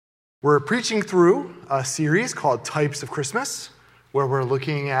We're preaching through a series called Types of Christmas, where we're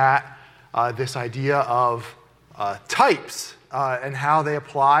looking at this idea of types and how they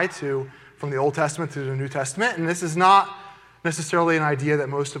apply from the Old Testament to the New Testament. And this is not necessarily an idea that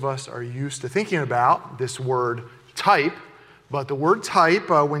most of us are used to thinking about, this word type. But the word type,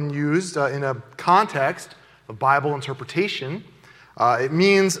 when used in a context of Bible interpretation, it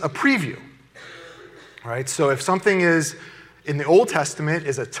means a preview. Right? So if something is in the Old Testament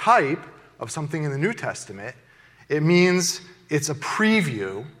is a type of something in the New Testament, it means it's a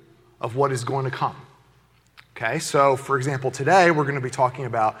preview of what is going to come. Okay, so for example, today we're going to be talking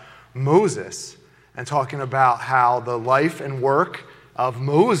about Moses and talking about how the life and work of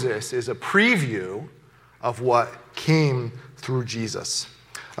Moses is a preview of what came through Jesus.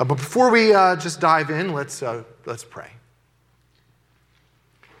 But before we just dive in, let's pray.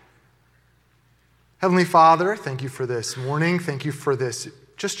 Heavenly Father, thank you for this morning. Thank you for this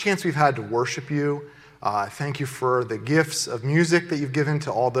just chance we've had to worship you. Thank you for the gifts of music that you've given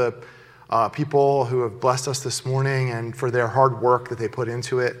to all the people who have blessed us this morning and for their hard work that they put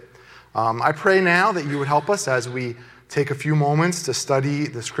into it. I pray now that you would help us as we take a few moments to study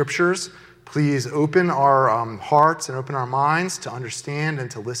the scriptures. Please open our hearts and open our minds to understand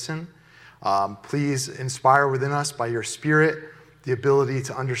and to listen. Please inspire within us by your Spirit the ability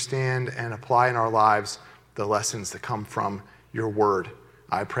to understand and apply in our lives the lessons that come from your word.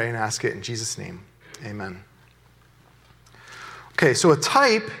 I pray and ask it in Jesus' name. Amen. Okay, so a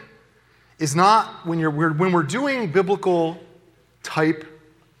type is not, when we're doing biblical type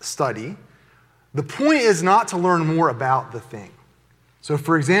study, the point is not to learn more about the thing. So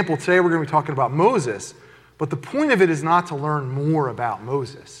for example, today we're going to be talking about Moses, but the point of it is not to learn more about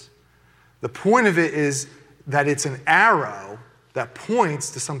Moses. The point of it is that it's an arrow that points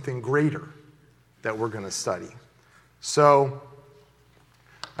to something greater that we're going to study. So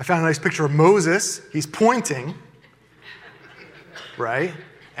I found a nice picture of Moses. He's pointing, right?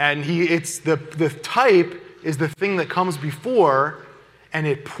 And it's the type is the thing that comes before, and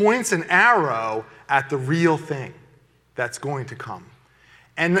it points an arrow at the real thing that's going to come.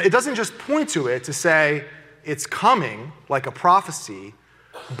 And it doesn't just point to it to say it's coming, like a prophecy,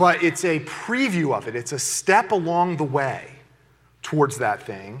 but it's a preview of it. It's a step along the way towards that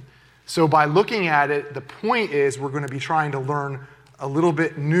thing. So by looking at it, the point is we're going to be trying to learn a little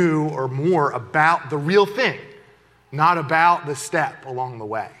bit new or more about the real thing, not about the step along the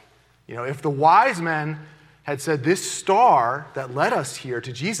way. You know, if the wise men had said, this star that led us here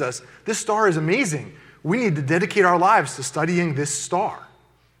to Jesus, this star is amazing. We need to dedicate our lives to studying this star.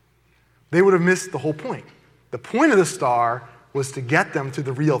 They would have missed the whole point. The point of the star was to get them to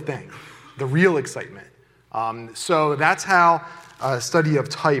the real thing, the real excitement. So that's how a study of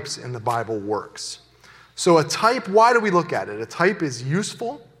types in the Bible works. So a type, why do we look at it? A type is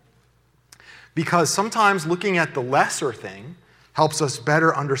useful because sometimes looking at the lesser thing helps us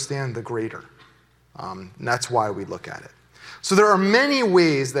better understand the greater. And that's why we look at it. So there are many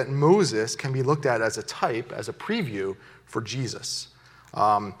ways that Moses can be looked at as a type, as a preview for Jesus.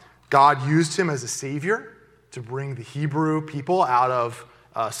 God used him as a savior to bring the Hebrew people out of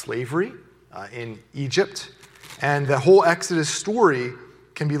slavery in Egypt. And the whole Exodus story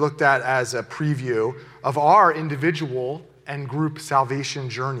can be looked at as a preview of our individual and group salvation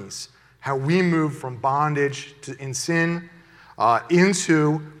journeys, how we move from bondage in sin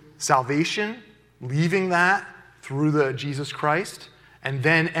into salvation, leaving that through Jesus Christ, and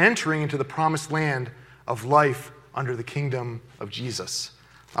then entering into the promised land of life under the kingdom of Jesus.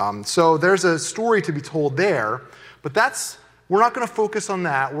 So there's a story to be told there, but we're not going to focus on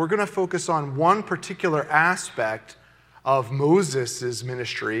that. We're going to focus on one particular aspect of Moses'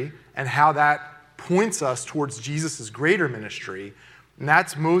 ministry and how that points us towards Jesus' greater ministry, and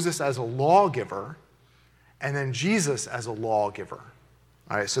that's Moses as a lawgiver and then Jesus as a lawgiver.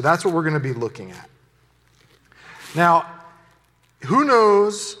 All right, so that's what we're going to be looking at. Now, who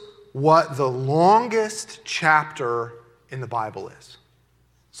knows what the longest chapter in the Bible is?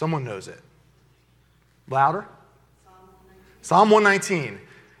 Someone knows it. Louder? Psalm 119.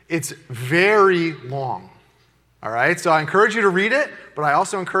 It's very long. All right, so I encourage you to read it, but I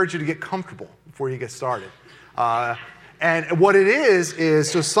also encourage you to get comfortable before you get started. And what it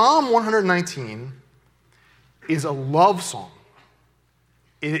is so Psalm 119 is a love song.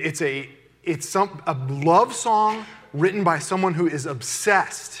 It's a love song written by someone who is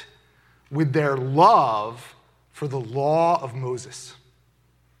obsessed with their love for the law of Moses.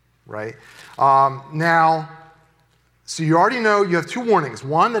 Right? Now, so you already know you have two warnings.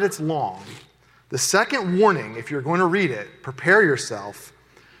 One, that it's long. The second warning, if you're going to read it, prepare yourself,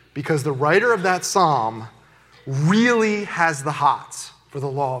 because the writer of that psalm really has the hots for the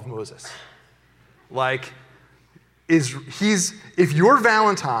law of Moses. Like, if your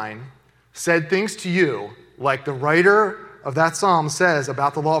Valentine said things to you like the writer of that psalm says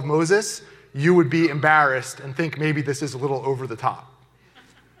about the law of Moses, you would be embarrassed and think maybe this is a little over the top.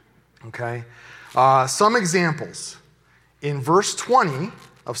 Okay? Some examples. In verse 20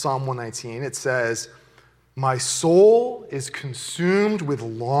 of Psalm 119, it says, "My soul is consumed with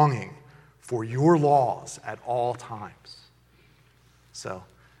longing for your laws at all times." So,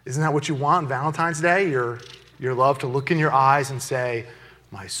 isn't that what you want on Valentine's Day? Your love to look in your eyes and say,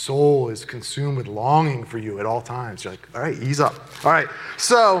 "My soul is consumed with longing for you at all times." You're like, all right, ease up. All right,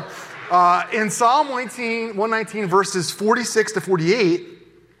 so in Psalm 119, verses 46 to 48,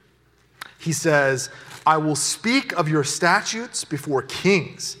 he says, "I will speak of your statutes before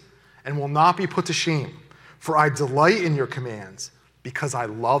kings and will not be put to shame, for I delight in your commands because I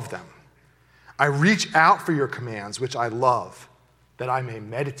love them. I reach out for your commands, which I love, that I may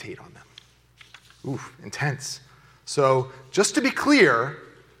meditate on them." Oof, intense. So just to be clear,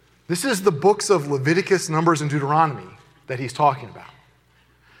 this is the books of Leviticus, Numbers, and Deuteronomy that he's talking about.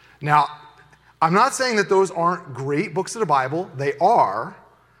 Now, I'm not saying that those aren't great books of the Bible. They are,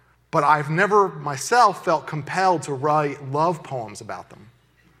 but I've never myself felt compelled to write love poems about them.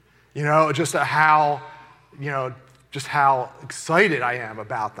 Just how excited I am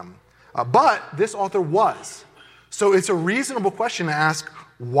about them. But this author was. So it's a reasonable question to ask,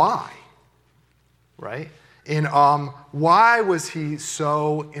 why? Right? And why was he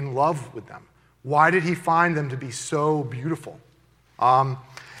so in love with them? Why did he find them to be so beautiful? So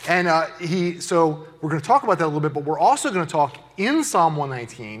we're going to talk about that a little bit, but we're also going to talk in Psalm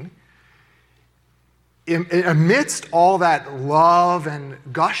 119, amidst all that love and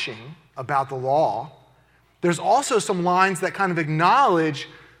gushing about the law, there's also some lines that kind of acknowledge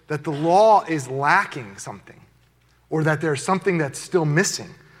that the law is lacking something, or that there's something that's still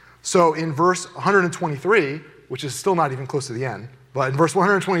missing. So in verse 123, which is still not even close to the end, but in verse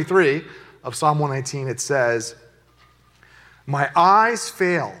 123 of Psalm 119, it says, "My eyes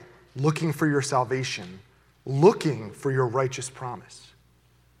fail looking for your salvation, looking for your righteous promise."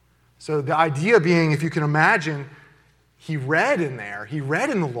 So the idea being, if you can imagine, he read in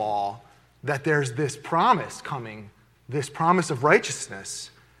the law that there's this promise coming, this promise of righteousness,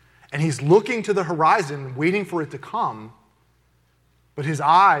 and he's looking to the horizon, waiting for it to come, but his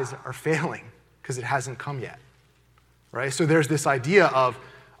eyes are failing because it hasn't come yet, right? So there's this idea of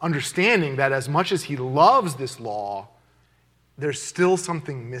understanding that as much as he loves this law, there's still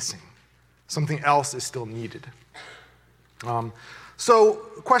something missing. Something else is still needed. So,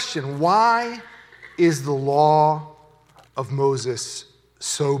 question, why is the law of Moses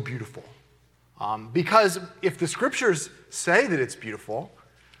so beautiful? Because if the scriptures say that it's beautiful,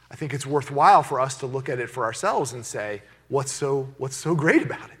 I think it's worthwhile for us to look at it for ourselves and say, what's so great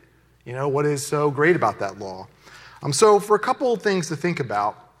about it? What is so great about that law? So for a couple of things to think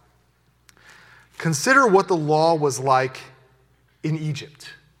about, consider what the law was like in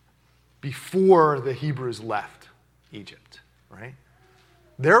Egypt before the Hebrews left Egypt, right?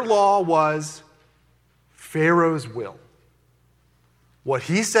 Their law was Pharaoh's will. What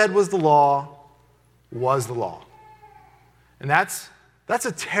he said was the law was the law. And that's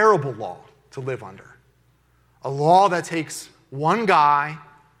a terrible law to live under. A law that takes one guy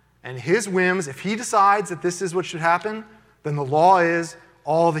and his whims. If he decides that this is what should happen, then the law is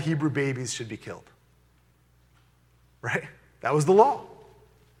all the Hebrew babies should be killed. Right? That was the law.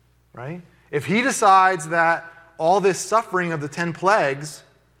 Right? If he decides that all this suffering of the 10 plagues,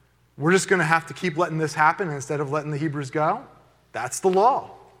 we're just going to have to keep letting this happen instead of letting the Hebrews go, that's the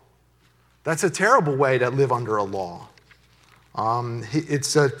law. That's a terrible way to live under a law.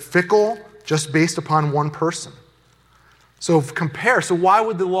 It's fickle, just based upon one person. So why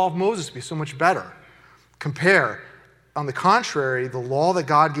would the law of Moses be so much better? Compare. On the contrary, the law that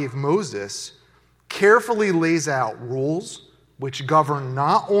God gave Moses carefully lays out rules which govern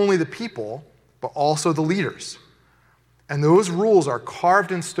not only the people, but also the leaders. And those rules are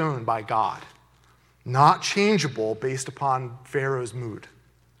carved in stone by God, not changeable based upon Pharaoh's mood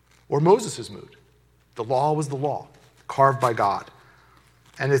or Moses' mood. The law was the law, carved by God.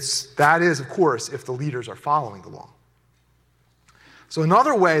 And that is, of course, if the leaders are following the law. So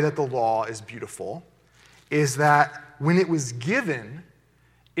another way that the law is beautiful is that when it was given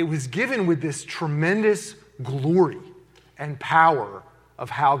with this tremendous glory and power of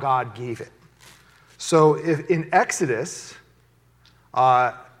how God gave it. So in Exodus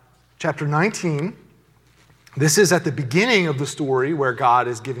chapter 19, this is at the beginning of the story where God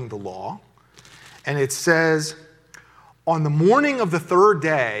is giving the law. And it says, "On the morning of the third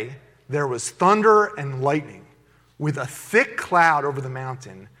day, there was thunder and lightning, with a thick cloud over the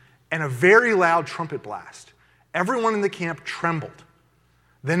mountain and a very loud trumpet blast. Everyone in the camp trembled.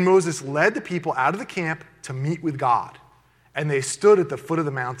 Then Moses led the people out of the camp to meet with God, and they stood at the foot of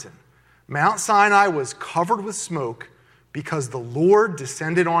the mountain. Mount Sinai was covered with smoke because the Lord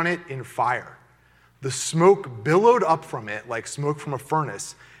descended on it in fire. The smoke billowed up from it like smoke from a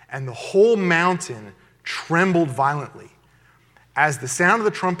furnace, and the whole mountain trembled violently. As the sound of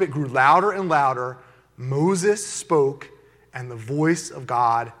the trumpet grew louder and louder, Moses spoke, and the voice of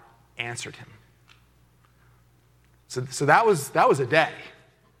God answered him. So that was a day,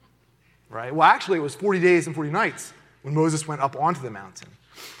 right? Well, actually, it was 40 days and 40 nights when Moses went up onto the mountain.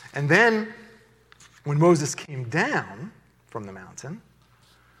 And then, when Moses came down from the mountain,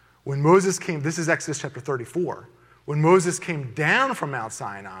 this is Exodus chapter 34, when Moses came down from Mount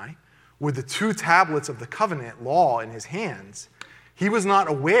Sinai with the 2 tablets of the covenant law in his hands, he was not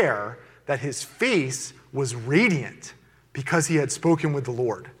aware that his face was radiant because he had spoken with the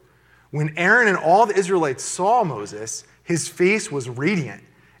Lord. When Aaron and all the Israelites saw Moses, his face was radiant,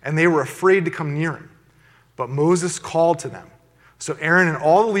 and they were afraid to come near him. But Moses called to them. So Aaron and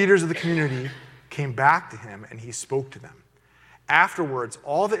all the leaders of the community came back to him, and he spoke to them. Afterwards,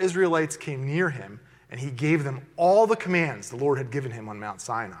 all the Israelites came near him, and he gave them all the commands the Lord had given him on Mount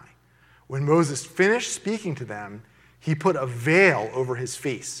Sinai. When Moses finished speaking to them, he put a veil over his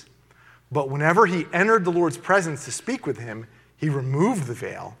face. But whenever he entered the Lord's presence to speak with him, he removed the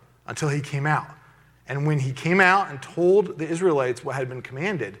veil until he came out. And when he came out and told the Israelites what had been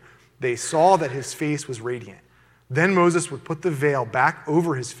commanded, they saw that his face was radiant. Then Moses would put the veil back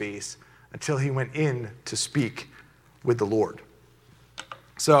over his face until he went in to speak with the Lord.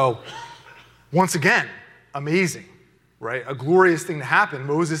 So, once again, amazing, right? A glorious thing to happen.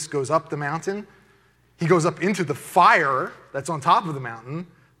 Moses goes up the mountain. He goes up into the fire that's on top of the mountain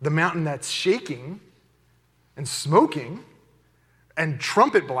that's shaking and smoking, and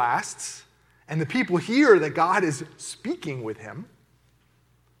trumpet blasts, and the people hear that God is speaking with him,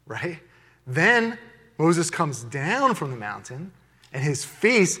 right? Then Moses comes down from the mountain, and his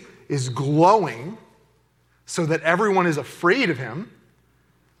face is glowing so that everyone is afraid of him,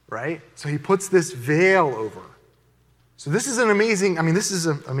 right? So he puts this veil over. So this is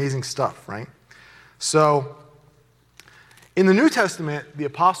amazing stuff, right? So in the New Testament, the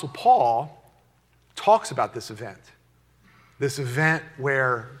Apostle Paul talks about this event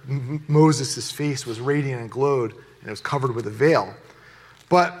where Moses' face was radiant and glowed, and it was covered with a veil.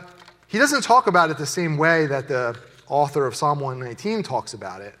 But he doesn't talk about it the same way that the author of Psalm 119 talks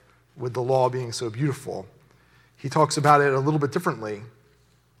about it, with the law being so beautiful. He talks about it a little bit differently.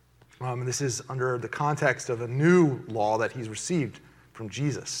 And this is under the context of a new law that he's received from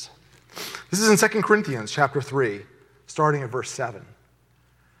Jesus. This is in 2 Corinthians chapter 3, starting at verse 7.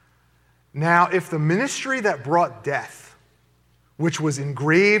 Now, if the ministry that brought death, which was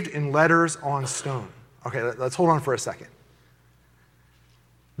engraved in letters on stone. Okay, let's hold on for a second.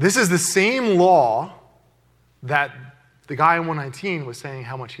 This is the same law that the guy in 119 was saying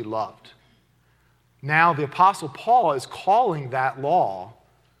how much he loved. Now, the Apostle Paul is calling that law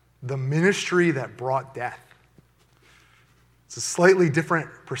the ministry that brought death. It's a slightly different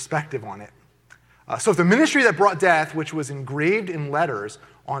perspective on it. So if the ministry that brought death, which was engraved in letters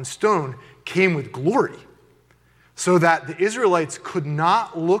on stone, came with glory, so that the Israelites could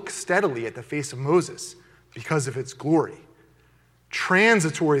not look steadily at the face of Moses because of its glory,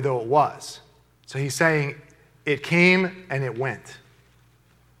 transitory though it was. So he's saying it came and it went.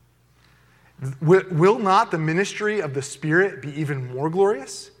 Will not the ministry of the Spirit be even more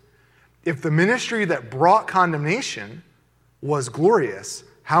glorious? If the ministry that brought condemnation was glorious,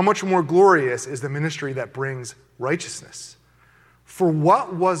 how much more glorious is the ministry that brings righteousness? For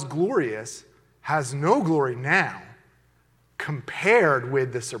what was glorious has no glory now compared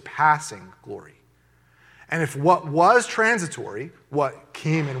with the surpassing glory. And if what was transitory, what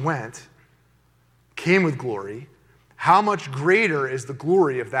came and went, came with glory, how much greater is the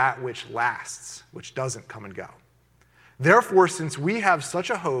glory of that which lasts, which doesn't come and go? Therefore, since we have such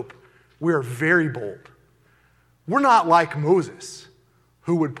a hope, we are very bold. We're not like Moses,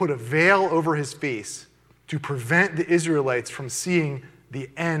 who would put a veil over his face to prevent the Israelites from seeing the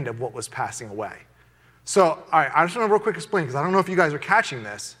end of what was passing away. So, all right, I just want to real quick explain, because I don't know if you guys are catching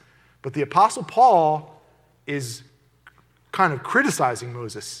this, but the Apostle Paul is kind of criticizing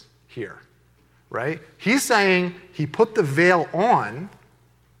Moses here, right? He's saying he put the veil on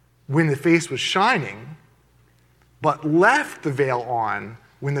when the face was shining, but left the veil on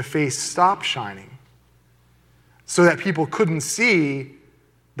when the face stopped shining, so that people couldn't see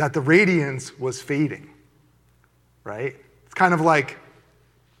that the radiance was fading, right? It's kind of like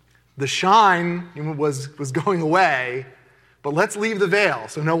The shine was going away, but let's leave the veil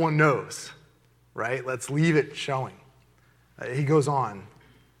so no one knows, right? Let's leave it showing. He goes on.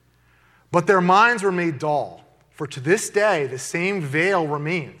 But their minds were made dull, for to this day the same veil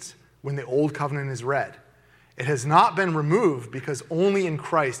remains when the old covenant is read. It has not been removed because only in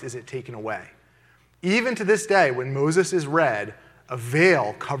Christ is it taken away. Even to this day, when Moses is read, a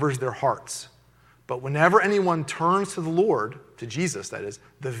veil covers their hearts. But whenever anyone turns to the Lord, to Jesus that is,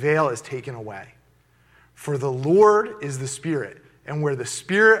 the veil is taken away. For the Lord is the Spirit, and where the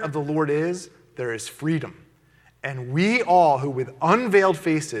Spirit of the Lord is, there is freedom. And we all who with unveiled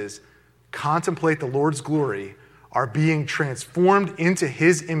faces contemplate the Lord's glory are being transformed into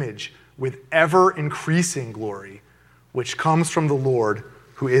his image with ever-increasing glory, which comes from the Lord,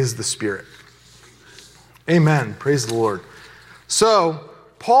 who is the Spirit. Amen. Praise the Lord. So,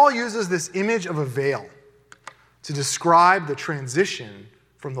 Paul uses this image of a veil to describe the transition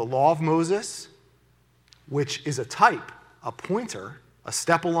from the law of Moses, which is a type, a pointer, a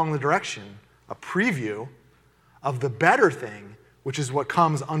step along the direction, a preview of the better thing, which is what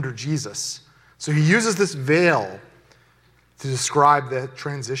comes under Jesus. So he uses this veil to describe the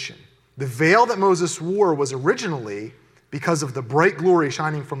transition. The veil that Moses wore was originally because of the bright glory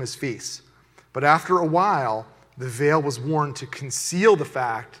shining from his face. But after a while, the veil was worn to conceal the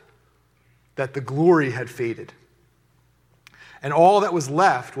fact that the glory had faded. And all that was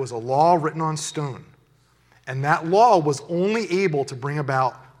left was a law written on stone. And that law was only able to bring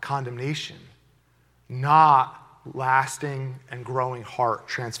about condemnation, not lasting and growing heart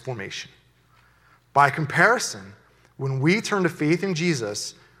transformation. By comparison, when we turn to faith in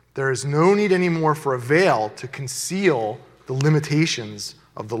Jesus, there is no need anymore for a veil to conceal the limitations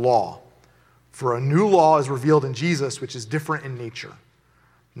of the law. For a new law is revealed in Jesus, which is different in nature,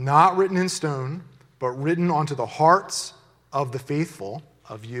 not written in stone, but written onto the hearts of the faithful,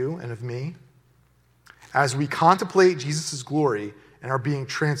 of you and of me, as we contemplate Jesus' glory and are being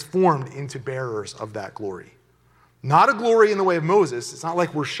transformed into bearers of that glory. Not a glory in the way of Moses. It's not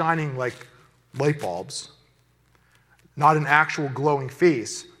like we're shining like light bulbs. Not an actual glowing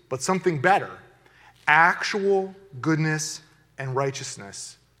face, but something better. Actual goodness and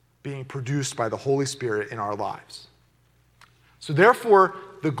righteousness being produced by the Holy Spirit in our lives. So therefore,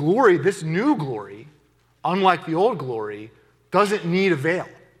 the glory, this new glory, unlike the old glory, doesn't need a veil.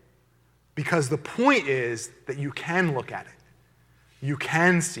 Because the point is that you can look at it. You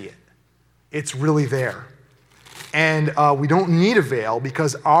can see it. It's really there. And we don't need a veil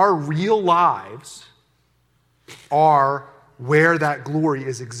because our real lives are where that glory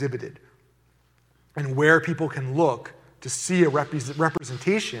is exhibited and where people can look to see a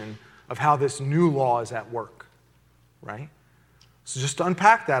representation of how this new law is at work, right? So just to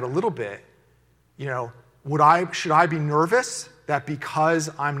unpack that a little bit, should I be nervous that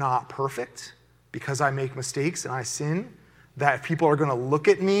because I'm not perfect, because I make mistakes and I sin, that people are going to look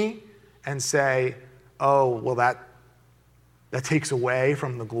at me and say, oh, well, that takes away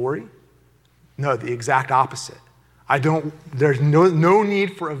from the glory? No, the exact opposite. There's no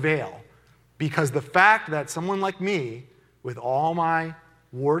need for a veil, because the fact that someone like me, with all my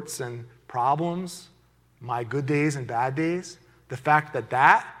warts and problems, my good days and bad days, the fact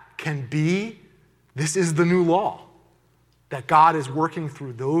that can be, this is the new law, that God is working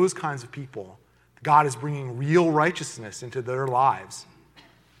through those kinds of people. God is bringing real righteousness into their lives.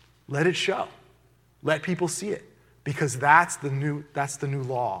 Let it show. Let people see it, because that's the new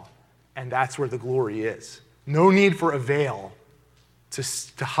law, and that's where the glory is. No need for a veil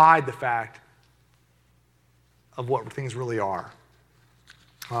to hide the fact of what things really are.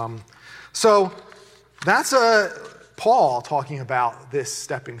 So that's Paul talking about this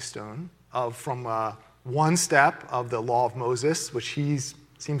stepping stone from one step of the law of Moses, which he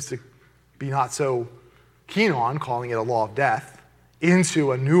seems to be not so keen on, calling it a law of death,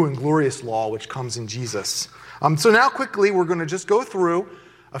 into a new and glorious law which comes in Jesus. So now quickly we're going to just go through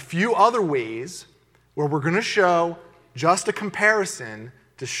a few other ways where we're going to show just a comparison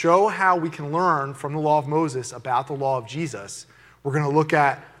to show how we can learn from the law of Moses about the law of Jesus. We're going to look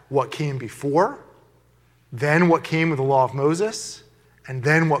at what came before, then what came with the law of Moses, and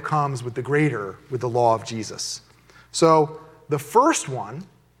then what comes with the law of Jesus. So the first one,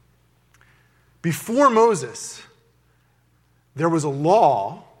 before Moses, there was a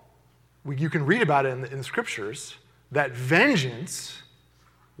law, you can read about it in the scriptures, that vengeance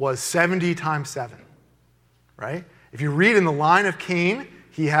was 70 times 7, right? If you read in the line of Cain,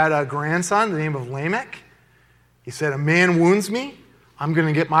 he had a grandson, the name of Lamech. He said, a man wounds me, I'm going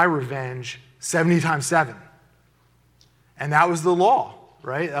to get my revenge 70 times 7. And that was the law,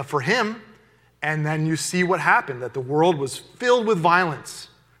 right, for him. And then you see what happened, that the world was filled with violence.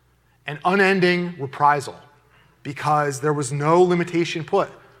 and unending reprisal because there was no limitation put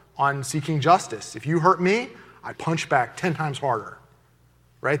on seeking justice. If you hurt me, I punch back 10 times harder.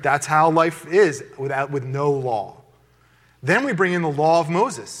 Right? That's how life is with no law. Then we bring in the law of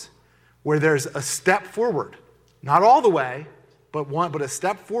Moses, where there's a step forward. Not all the way, but a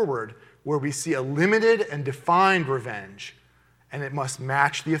step forward where we see a limited and defined revenge, and it must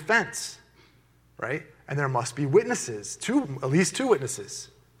match the offense. Right? And there must be witnesses, at least two witnesses.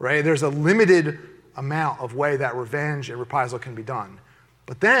 Right? There's a limited amount of way that revenge and reprisal can be done.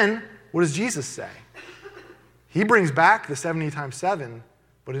 But then, what does Jesus say? He brings back the 70 times 7,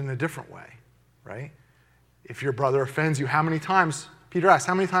 but in a different way, right? If your brother offends you, how many times, Peter asks,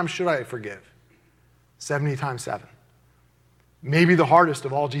 how many times should I forgive? 70 times 7. Maybe the hardest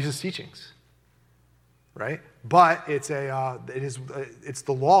of all Jesus' teachings, right? But it's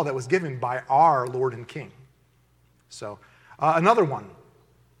the law that was given by our Lord and King. So, another one.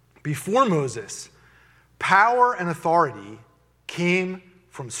 Before Moses, power and authority came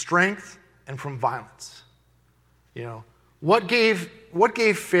from strength and from violence. You know, what gave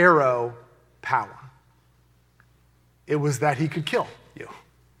Pharaoh power? It was that he could kill you,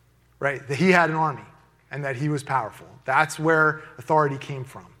 right? That he had an army and that he was powerful. That's where authority came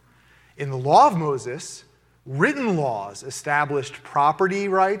from. In the law of Moses, written laws established property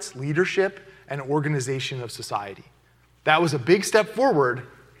rights, leadership, and organization of society. That was a big step forward,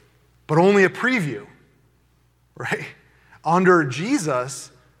 but only a preview, right? Under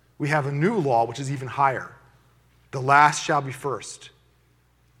Jesus, we have a new law which is even higher. The last shall be first.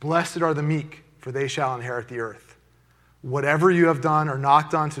 Blessed are the meek, for they shall inherit the earth. Whatever you have done or not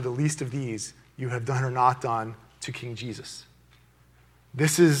done to the least of these, you have done or not done to King Jesus.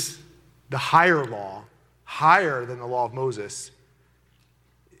 This is the higher law, higher than the law of Moses,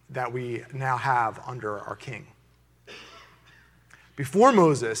 that we now have under our King. Before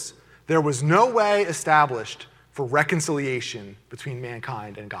Moses, there was no way established for reconciliation between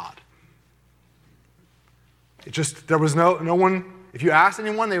mankind and God. There was no one, if you asked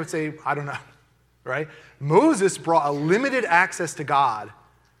anyone, they would say, I don't know, right? Moses brought a limited access to God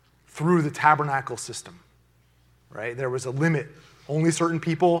through the tabernacle system, right? There was a limit. Only certain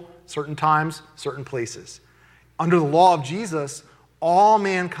people, certain times, certain places. Under the law of Jesus, all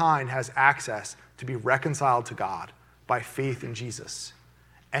mankind has access to be reconciled to God by faith in Jesus.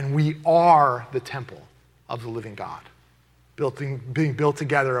 And we are the temple of the living God, being built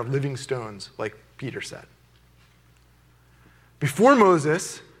together of living stones, like Peter said. Before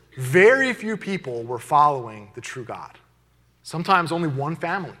Moses, very few people were following the true God. Sometimes only one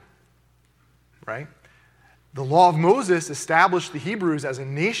family, right? The law of Moses established the Hebrews as a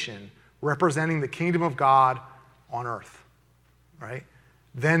nation representing the kingdom of God on earth, right?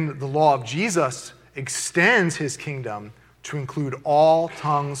 Then the law of Jesus extends his kingdom to include all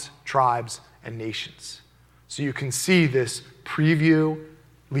tongues, tribes, and nations. So you can see this preview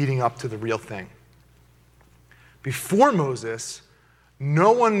leading up to the real thing. Before Moses,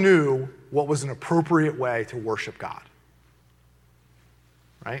 no one knew what was an appropriate way to worship God.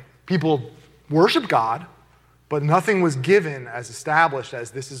 Right? People worship God, but nothing was given as established as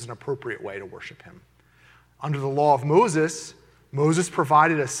this is an appropriate way to worship him. Under the law of Moses, Moses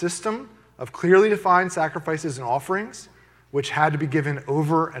provided a system of clearly defined sacrifices and offerings, which had to be given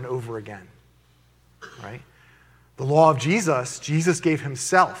over and over again. Right? The law of Jesus, Jesus gave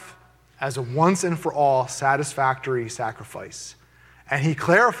himself as a once and for all satisfactory sacrifice. And he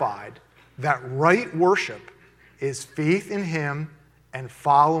clarified that right worship is faith in him and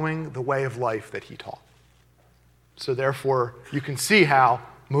following the way of life that he taught. So therefore, you can see how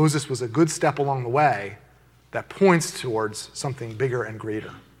Moses was a good step along the way that points towards something bigger and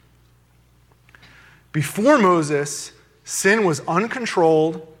greater. Before Moses, sin was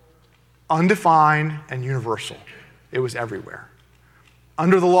uncontrolled, undefined, and universal. It was everywhere.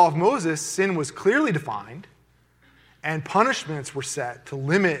 Under the law of Moses, sin was clearly defined, and punishments were set to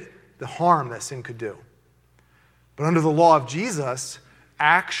limit the harm that sin could do. But under the law of Jesus,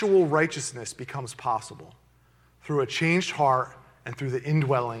 actual righteousness becomes possible through a changed heart and through the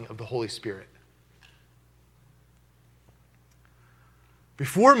indwelling of the Holy Spirit.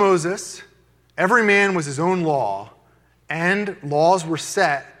 Before Moses, every man was his own law, and laws were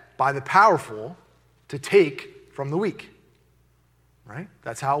set by the powerful to take from the weak. Right?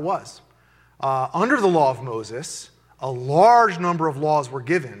 That's how it was. Under the law of Moses, a large number of laws were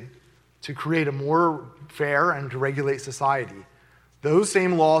given to create a more fair and to regulate society. Those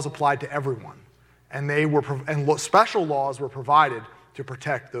same laws applied to everyone, and special laws were provided to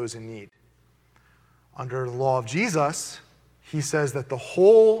protect those in need. Under the law of Jesus, he says that the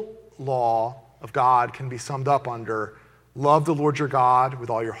whole law of God can be summed up under love the Lord your God with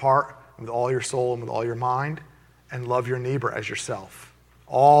all your heart, and with all your soul and with all your mind, and love your neighbor as yourself.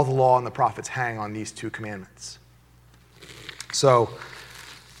 All the law and the prophets hang on these two commandments. So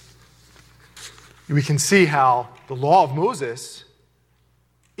we can see how the law of Moses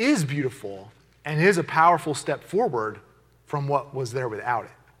is beautiful and is a powerful step forward from what was there without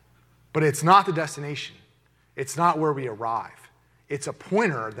it. But it's not the destination. It's not where we arrive. It's a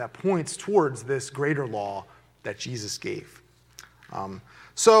pointer that points towards this greater law that Jesus gave.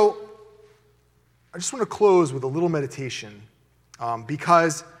 So I just want to close with a little meditation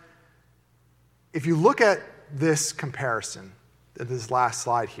because if you look at this comparison, this last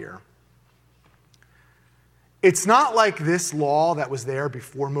slide here, it's not like this law that was there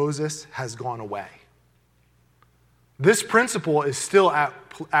before Moses has gone away. This principle is still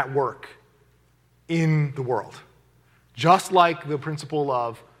at work in the world. Just like the principle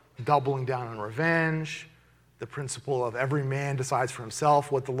of doubling down on revenge, the principle of every man decides for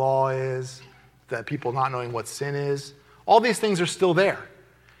himself what the law is, that people not knowing what sin is, all these things are still there.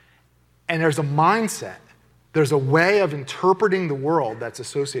 And there's a mindset, there's a way of interpreting the world that's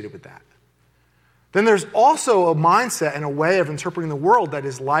associated with that. Then there's also a mindset and a way of interpreting the world that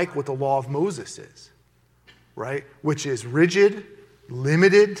is like what the law of Moses is, right? Which is rigid,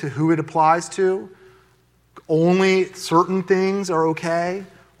 limited to who it applies to. Only certain things are okay.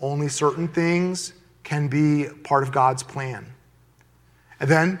 Only certain things can be part of God's plan. And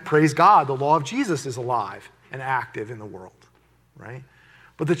then, praise God, the law of Jesus is alive and active in the world, right?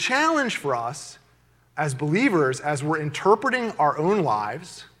 But the challenge for us as believers, as we're interpreting our own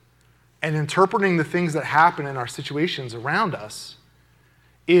lives and interpreting the things that happen in our situations around us,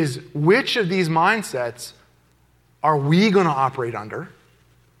 is which of these mindsets are we going to operate under?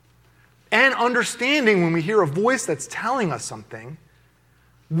 And understanding when we hear a voice that's telling us something,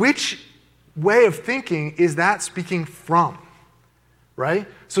 which way of thinking is that speaking from? Right?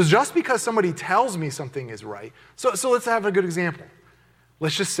 So just because somebody tells me something is right, so let's have a good example.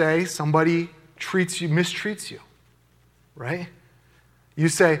 Let's just say somebody mistreats you, right? You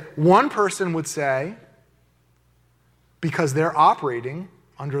say, one person would say, because they're operating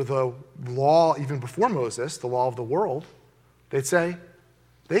under the law even before Moses, the law of the world, they'd say,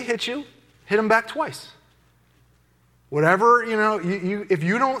 they hit you, hit them back twice. Whatever, if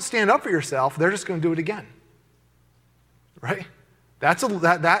you don't stand up for yourself, they're just going to do it again. Right?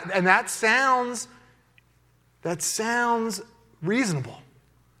 That sounds reasonable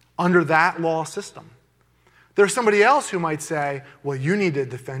under that law system. There's somebody else who might say, well, you need to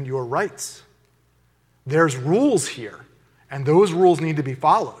defend your rights. There's rules here, and those rules need to be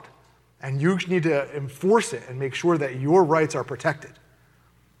followed. And you need to enforce it and make sure that your rights are protected.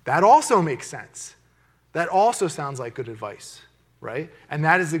 That also makes sense. That also sounds like good advice, right? And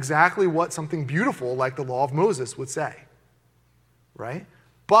that is exactly what something beautiful like the law of Moses would say, right?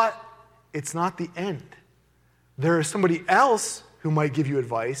 But it's not the end. There is somebody else who might give you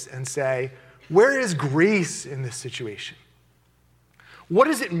advice and say, where is grace in this situation? What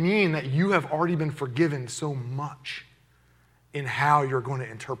does it mean that you have already been forgiven so much in how you're going to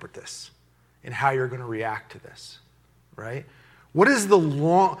interpret this, in how you're going to react to this, right? What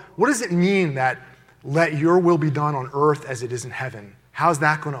does it mean that let your will be done on earth as it is in heaven? How's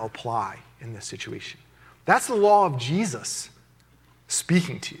that going to apply in this situation? That's the law of Jesus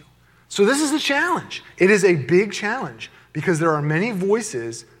speaking to you. So this is a challenge. It is a big challenge because there are many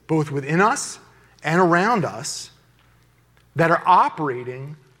voices both within us and around us that are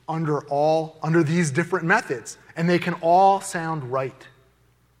operating under these different methods, and they can all sound right.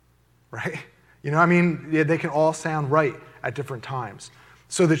 Right? They can all sound right at different times.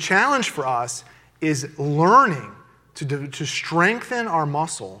 So the challenge for us is learning to strengthen our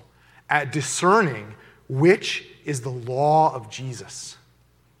muscle at discerning which is the law of Jesus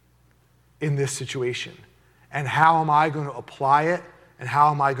in this situation. And how am I going to apply it, and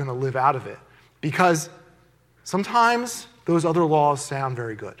how am I going to live out of it? Because sometimes those other laws sound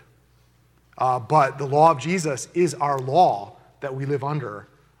very good. But the law of Jesus is our law that we live under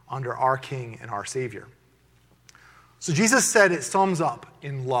our King and our Savior. So Jesus said it sums up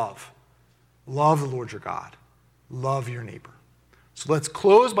in love. Love the Lord your God. Love your neighbor. So let's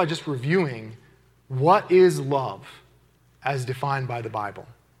close by just reviewing what is love as defined by the Bible.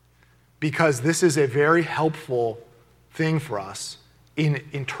 Because this is a very helpful thing for us in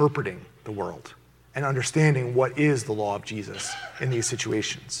interpreting the world and understanding what is the law of Jesus in these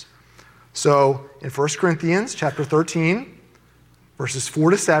situations. So in 1 Corinthians chapter 13, verses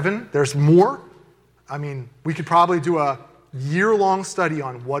 4-7, there's more. We could probably do a year-long study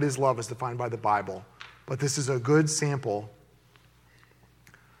on what is love as defined by the Bible, but this is a good sample.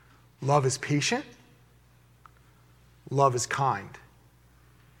 Love is patient. Love is kind.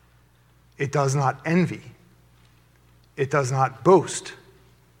 It does not envy. It does not boast.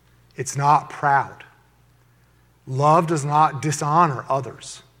 It's not proud. Love does not dishonor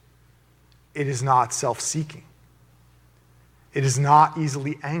others. It is not self-seeking. It is not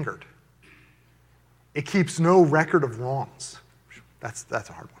easily angered. It keeps no record of wrongs. That's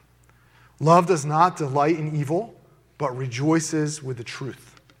a hard one. Love does not delight in evil, but rejoices with the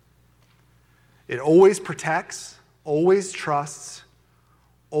truth. It always protects, always trusts,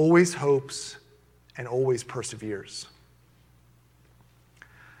 always hopes, and always perseveres.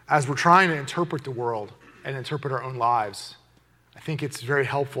 As we're trying to interpret the world and interpret our own lives, I think it's very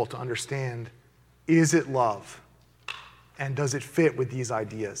helpful to understand, is it love? And does it fit with these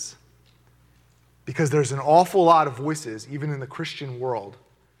ideas? Because there's an awful lot of voices, even in the Christian world,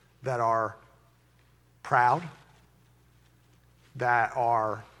 that are proud, that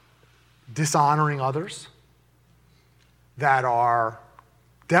are dishonoring others, that are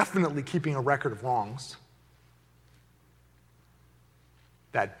definitely keeping a record of wrongs,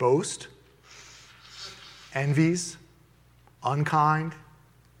 that boast, envies, unkind,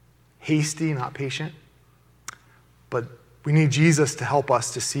 hasty, not patient. But we need Jesus to help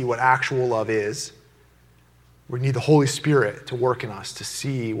us to see what actual love is. We need the Holy Spirit to work in us to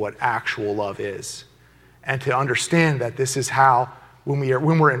see what actual love is and to understand that this is how, when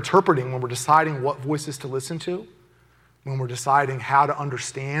we're interpreting, when we're deciding what voices to listen to, when we're deciding how to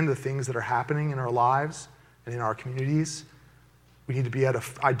understand the things that are happening in our lives and in our communities, we need to be able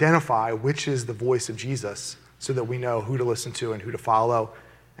to identify which is the voice of Jesus so that we know who to listen to and who to follow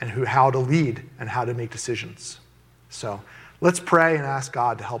and how to lead and how to make decisions. So let's pray and ask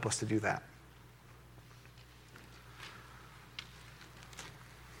God to help us to do that.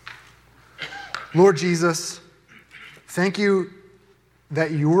 Lord Jesus, thank you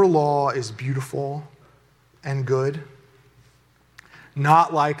that your law is beautiful and good,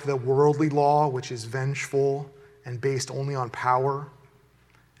 not like the worldly law, which is vengeful and based only on power,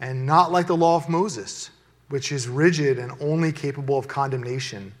 and not like the law of Moses, which is rigid and only capable of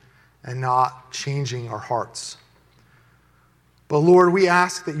condemnation and not changing our hearts. But Lord, we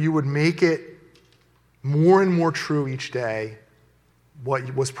ask that you would make it more and more true each day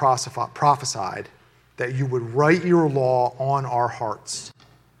what was prophesied, that you would write your law on our hearts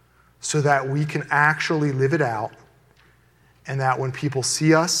so that we can actually live it out, and that when people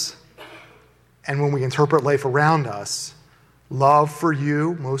see us and when we interpret life around us, love for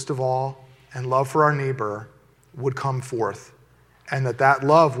you, most of all, and love for our neighbor would come forth, and that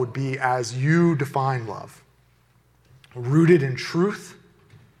love would be as you define love, rooted in truth,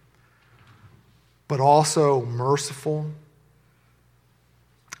 but also merciful,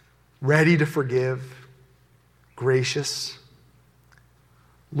 ready to forgive, gracious.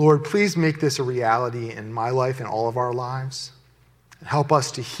 Lord, please make this a reality in my life and all of our lives. Help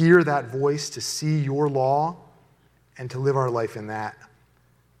us to hear that voice, to see your law, and to live our life in that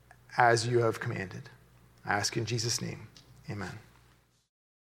as you have commanded. I ask in Jesus' name, amen.